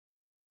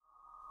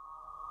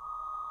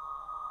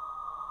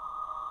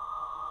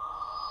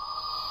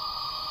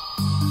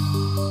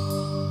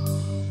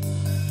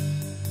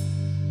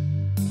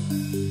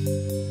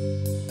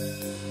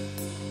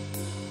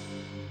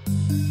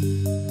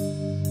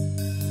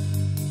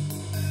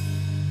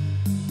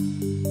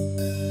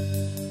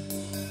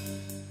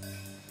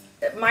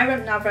my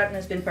Navaratna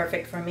has been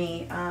perfect for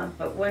me,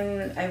 but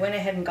when I went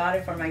ahead and got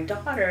it for my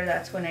daughter,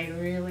 that's when I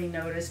really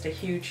noticed a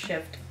huge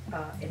shift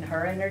in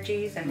her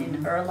energies and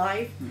in her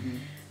life.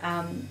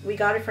 We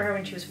got it for her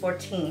when she was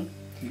 14,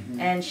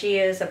 and she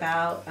is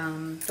about,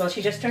 well,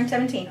 she just turned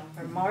 17.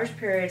 Her Mars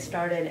period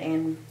started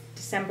in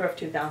December of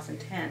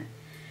 2010.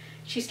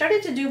 She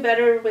started to do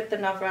better with the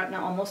Navaratna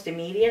almost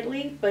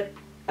immediately, but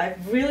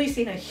I've really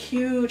seen a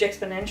huge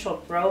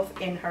exponential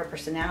growth in her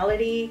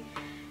personality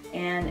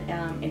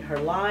and in her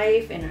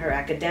life, in her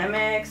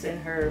academics, in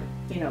her,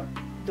 you know,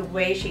 the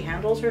way she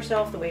handles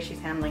herself, the way she's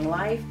handling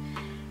life.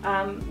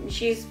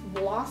 She's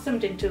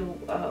blossomed into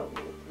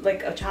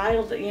like a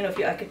child. You know, if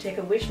I could take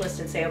a wish list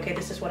and say, okay,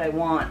 this is what I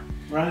want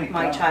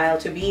my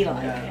child to be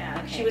like. Yeah.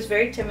 Okay. She was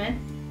very timid,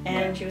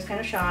 and she was kind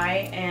of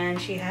shy, and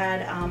she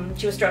had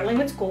she was struggling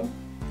with school.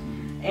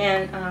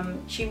 And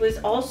she was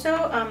also,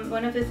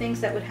 one of the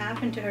things that would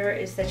happen to her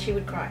is that she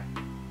would cry.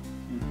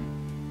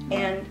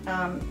 And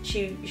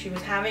she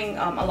was having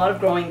a lot of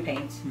growing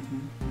pains.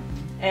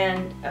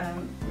 And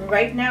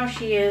right now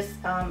she is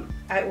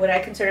what I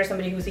consider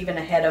somebody who's even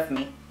ahead of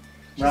me.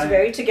 She's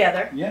very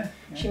together.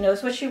 She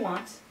knows what she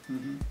wants.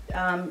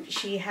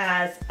 She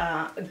has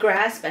a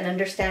grasp and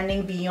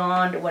understanding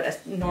beyond what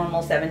a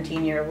normal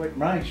 17-year would.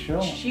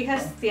 She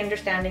has the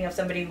understanding of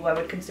somebody who I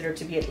would consider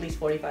to be at least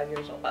 45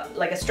 years old,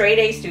 like a straight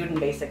A student,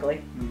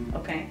 basically.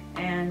 Okay,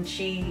 and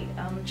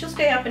she'll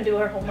stay up and do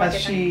her homework.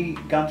 Has she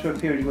gone through a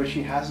period where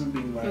she hasn't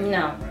been wearing it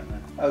right now?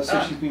 Oh,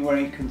 so she's been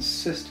wearing it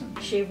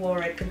consistently. She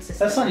wore it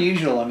consistently. That's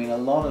unusual. I mean, a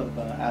lot of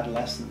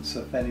adolescents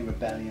are fairly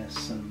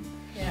rebellious, and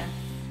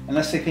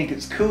unless they think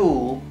it's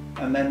cool,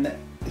 and then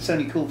it's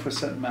only cool for a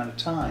certain amount of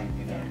time,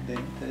 you know,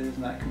 there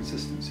isn't that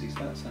consistency.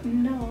 So that's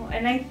no,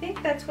 and I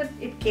think that's what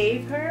it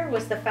gave her,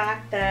 was the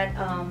fact that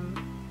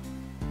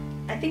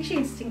I think she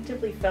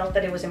instinctively felt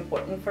that it was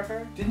important for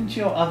her. Didn't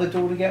your other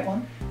daughter get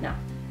one? No.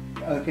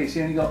 Okay, so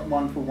you only got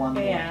one for one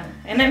daughter. Yeah,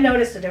 and I've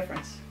noticed a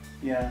difference.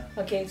 Yeah.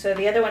 Okay, so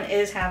the other one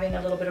is having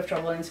a little bit of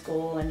trouble in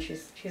school, and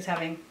she's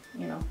having,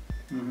 you know,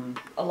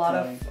 a lot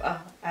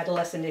of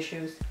adolescent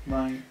issues.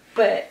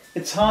 But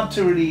it's hard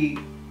to really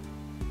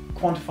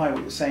quantify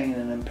what you're saying in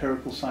an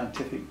empirical,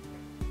 scientific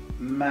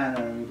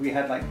manner. If we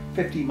had like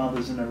 50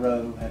 mothers in a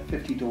row who had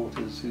 50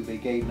 daughters who they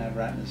gave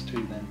Navaratnas to,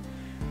 then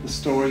the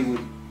story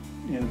would,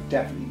 you know,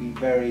 definitely be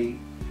very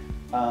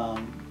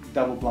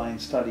double-blind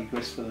study,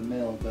 grist for the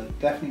mill. But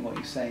definitely what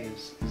you say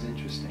is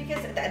interesting.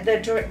 Because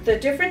the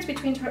difference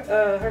between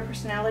her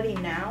personality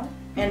now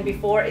and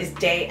before is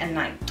day and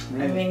night.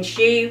 Really? I mean,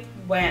 she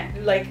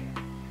went like,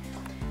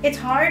 it's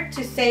hard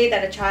to say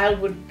that a child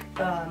would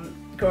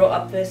grow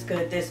up this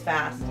good, this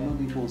fast. We're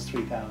moving towards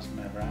 3,000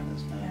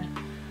 Navaratnas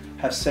now.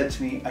 Have said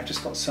to me, I've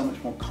just got so much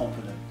more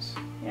confidence.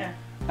 And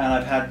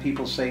I've had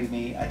people say to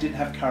me, I didn't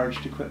have courage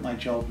to quit my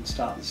job and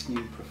start this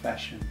new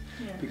profession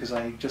because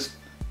I just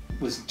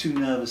was too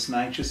nervous and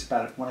anxious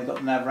about it. When I got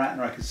the Navaratna,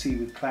 I could see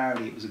with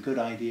clarity it was a good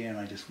idea, and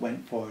I just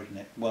went for it, and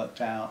it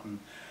worked out. And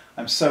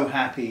I'm so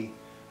happy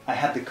I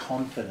had the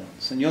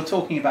confidence. And you're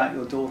talking about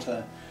your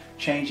daughter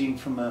changing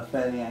from a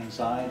fairly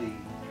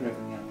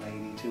anxiety-driven young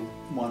lady to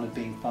one of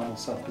being far more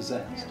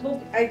self-possessed.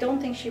 Well, I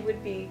don't think she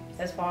would be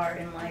as far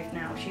in life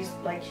now. She's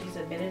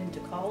admitted into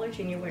college.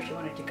 She knew where she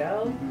wanted to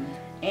go.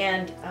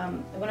 And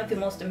one of the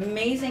most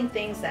amazing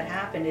things that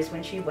happened is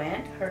when she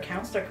went, her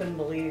counselor couldn't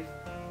believe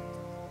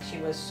she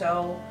was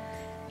so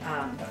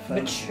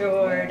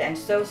matured and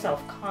so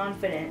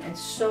self-confident and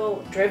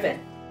so driven.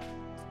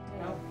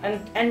 You know?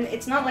 And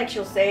it's not like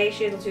she'll say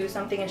she'll do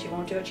something and she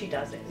won't do it. She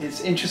does it.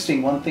 It's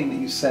interesting, one thing that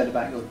you said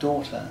about your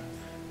daughter,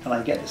 and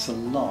I get this a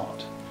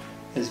lot,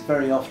 is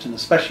very often,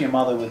 especially a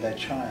mother with their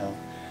child,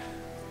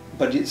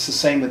 but it's the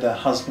same with a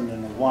husband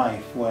and a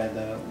wife, where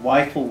the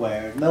wife will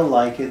wear it and they'll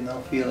like it and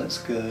they'll feel it's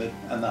good,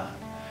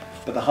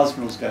 but the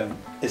husband will go,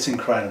 it's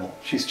incredible,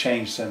 she's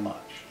changed so much.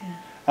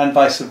 And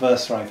vice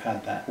versa, I've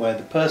had that, where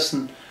the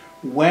person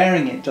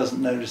wearing it doesn't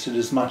notice it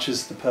as much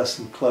as the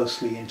person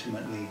closely,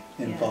 intimately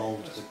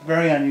involved.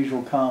 Very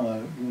unusual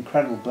karma,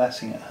 incredible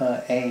blessing at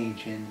her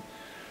age in,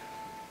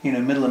 you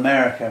know, middle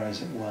America,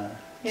 as it were,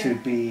 to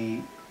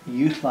be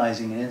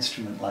utilizing an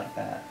instrument like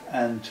that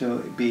and to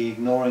be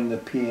ignoring the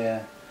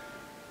peer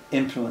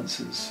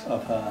influences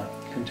of her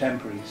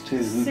contemporaries too,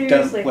 who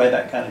don't wear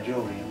that kind of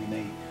jewelry. I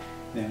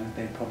mean,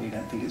 they probably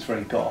don't think it's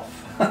very goth.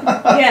 And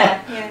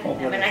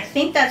I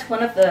think that's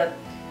one of the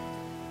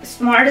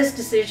smartest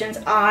decisions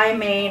I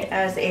made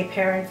as a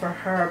parent for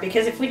her,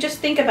 because if we just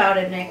think about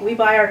it, Nick, we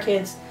buy our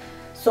kids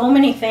so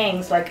many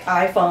things like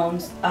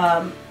iPhones,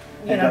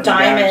 you know,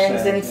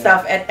 diamonds and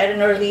stuff at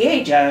an early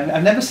age. Yeah,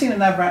 I've never seen a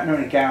Navaratna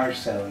in a garage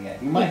sale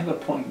yet. You might have a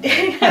point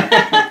there.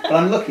 But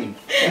I'm looking.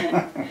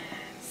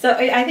 So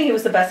I think it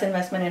was the best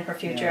investment in her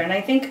future, and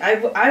I think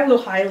I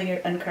will highly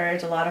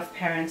encourage a lot of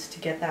parents to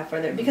get that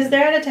further, because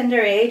they're at a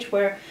tender age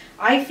where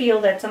I feel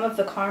that some of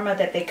the karma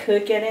that they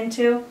could get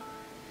into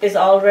is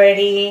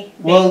already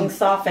being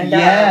softened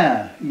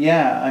up.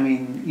 Yeah. I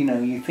mean, you know,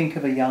 you think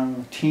of a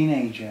young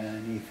teenager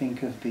and you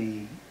think of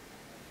the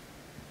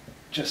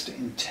just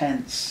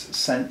intense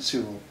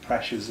sensual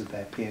pressures of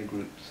their peer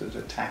groups that are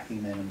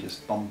attacking them and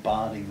just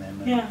bombarding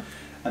them.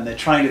 And they're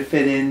trying to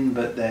fit in,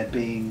 but they're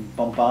being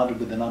bombarded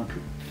with an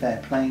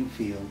unfair playing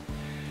field.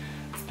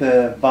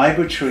 The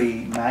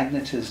vibratory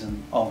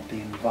magnetism of the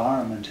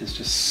environment is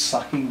just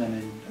sucking them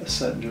in a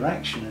certain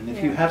direction. And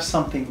if you have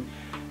something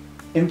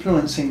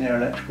influencing their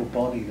electrical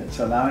body that's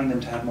allowing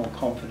them to have more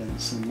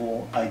confidence and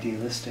more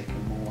idealistic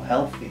and more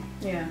healthy,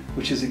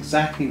 which is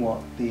exactly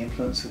what the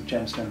influence of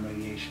gemstone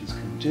radiations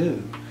can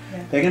do,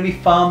 they're going to be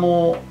far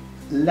more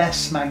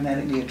less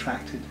magnetically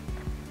attracted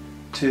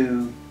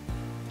to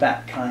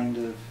that kind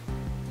of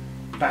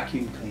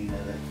vacuum cleaner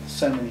that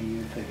so many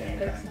youth are getting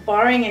back.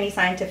 Barring any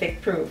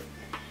scientific proof,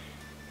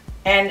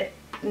 and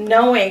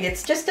knowing,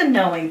 it's just a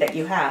knowing that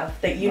you have,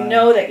 that you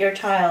know that your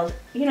child,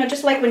 you know,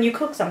 just like when you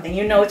cook something,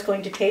 you know it's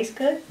going to taste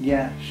good.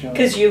 Yeah, sure.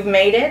 Because you've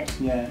made it.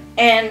 Yeah.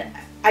 And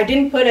I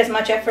didn't put as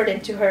much effort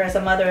into her as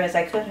a mother as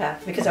I could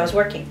have because I was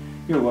working.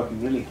 You were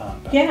working really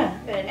hard.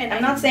 And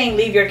I'm not saying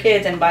leave your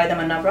kids and buy them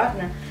a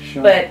Navaratna,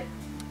 Sure. but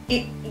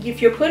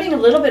if you're putting a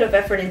little bit of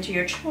effort into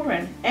your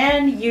children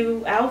and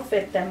you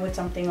outfit them with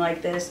something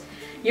like this,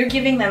 you're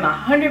giving them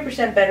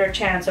 100% better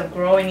chance of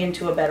growing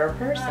into a better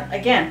person.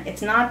 Again,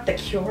 it's not the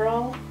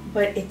cure-all,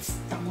 but it's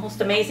the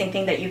most amazing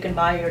thing that you can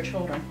buy your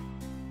children.